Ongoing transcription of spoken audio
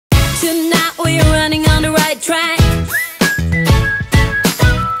Tonight we're running on the right track.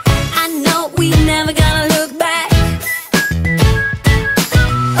 I know we never gonna look back.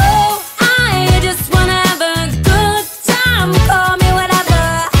 Oh, I just wanna have a good time. Call me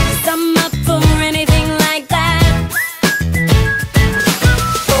whatever, 'cause I'm up for anything like that.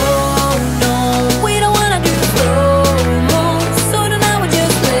 Oh no, we don't wanna do slow-mo, so tonight we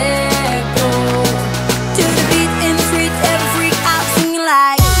just let go. To the beat in the street, every freak out singing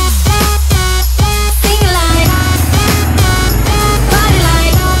like.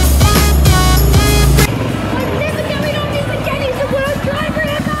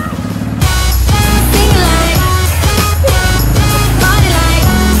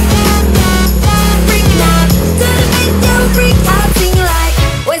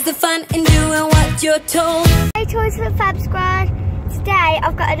 Hey toysfunfam squad, today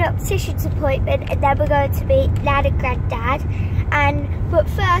I've got an opticians appointment and then we're going to meet Nan and Grandad, but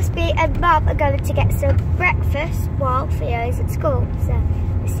first me and Mum are going to get some breakfast while Theo's at school, so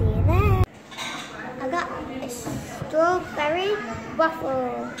we'll see you there. I got a strawberry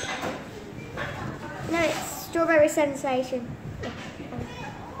waffle. No, it's strawberry sensation.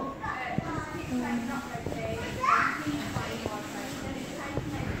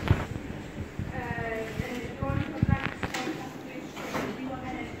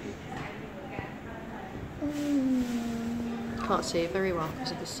 Can't see it very well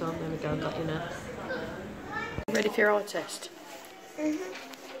because of the sun. There we go, got you now. Ready for your eye test?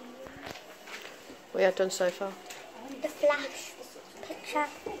 What you have done so far? The flash picture.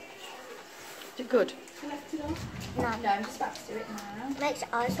 Is it good? No, I'm just about to do it now. Makes your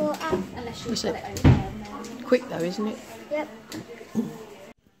eyes water. Unless you put it over there. Quick though, isn't it? Yep.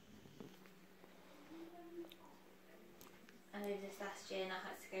 I know this last year and I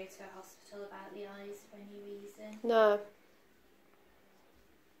had to go to a hospital about the eyes for any reason. No.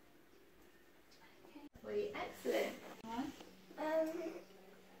 Okay. Excellent.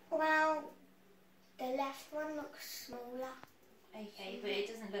 Well, the left one looks smaller. Okay, but it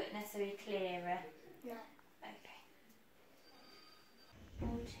doesn't look necessarily clearer. No. Okay.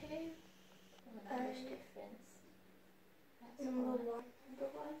 Number 2. Much difference. That's Number 1. Number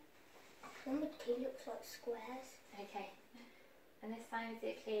 1. Number 2 looks like squares. Okay. And this time is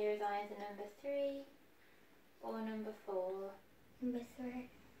it clear as either number 3 or number 4? Number 3.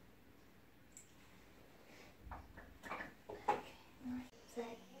 Okay, nice. So,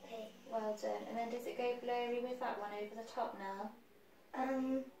 P. Well done. And then does it go blurry with that one over the top now?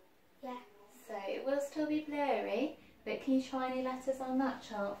 Yeah. So it will still be blurry, but can you try any letters on that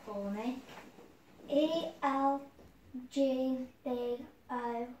chart for me? E, L, G, B,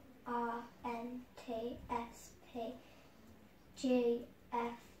 O, R, N, T, S, P, G,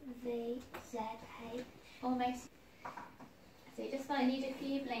 F, V, Z, H. Almost. So you just might need a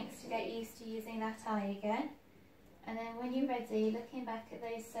few blinks to get used to using that eye again. And then when you're ready, looking back at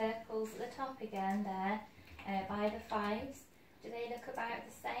those circles at the top again there, by the 5s, do they look about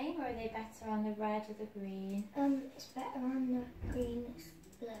the same or are they better on the red or the green? It's better on the green, it's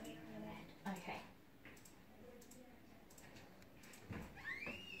blurry on the red. Okay.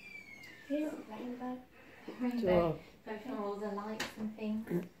 You look rainbow. Rainbow. Go from all the lights and things.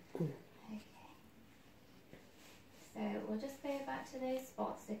 Okay. So we'll just go back to those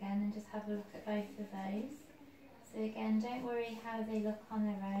spots again and just have a look at both of those. So again, don't worry how they look on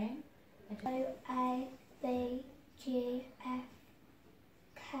their own. O, A, B, G, F,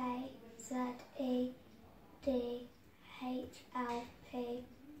 K, Z, E, D, H, L, P,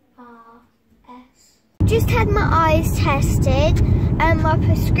 R, S. Just had my eyes tested and my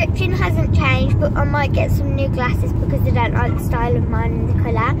prescription hasn't changed, but I might get some new glasses because I don't like the style of mine and the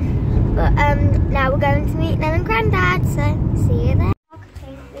colour. But now we're going to meet Nan and Grandad, so see you there.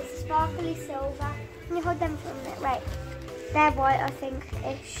 There's a sparkly silver. Can you hold them for a minute? Wait, they're white I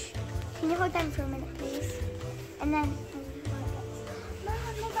think-ish. Can you hold them for a minute please? And then, Mum,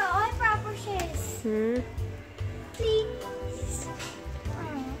 they've got eyebrow brushes. Please.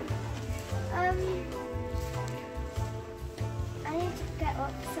 I need to get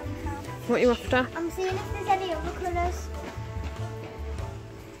up somehow. What are you after? I'm seeing if there's any other colours.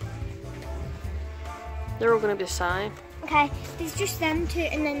 They're all going to be the same. Okay, there's just them two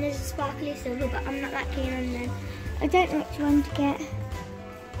and then there's a sparkly silver, but I'm not that keen on them. I don't know which one to get.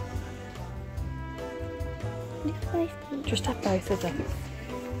 Just have both of them.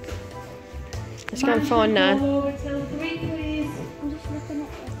 Let's go and find Nan. I'm just looking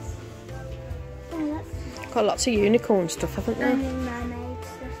at this. Oh, that's Got lots of unicorn stuff, haven't they? mermaid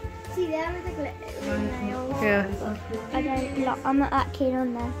stuff. See, there are the glitter nails. Yeah. I'm not that keen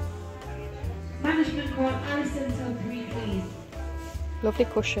on them. Management call Alison till 3, please. Lovely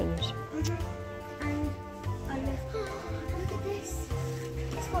cushions. And I love. Look at this.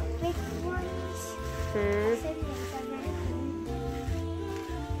 It's got big ones. Mm. So these are very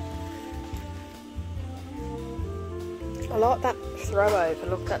cool. I like that throw over.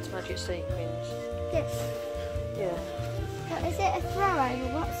 Look, that's magic sequins. This. Yeah. What, is it a throw over?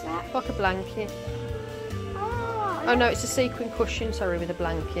 What's that? Like a blanket. Oh. Oh no, it's a sequin cushion, sorry, with a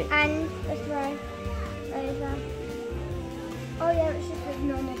blanket. And a throw over. Oh yeah, it's just a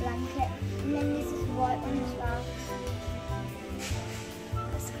normal blanket. And then there's this white one as well.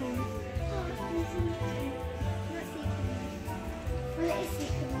 That's cool. Oh, not sequin. Well, it is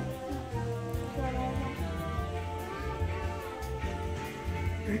sequin. Throw over.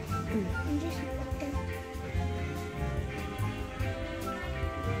 I'm just looking.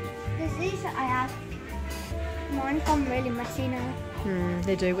 There's these that I have. Mine's gone really messy now.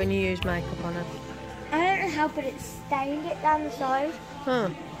 They do when you use makeup on it. I don't know how, but it's stained it down the side. Huh.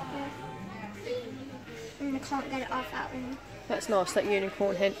 And I can't get it off that one. That's nice, that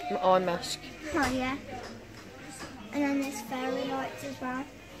unicorn head eye mask. Oh yeah. And then there's fairy lights as well.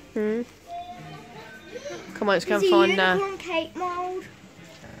 Come on, let's go and There's find a Nan. unicorn cake mould.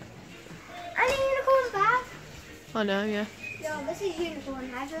 And a unicorn bag. I know, yeah. Yeah, this is unicorn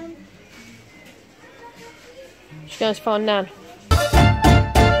heaven. Let's go and find Nan.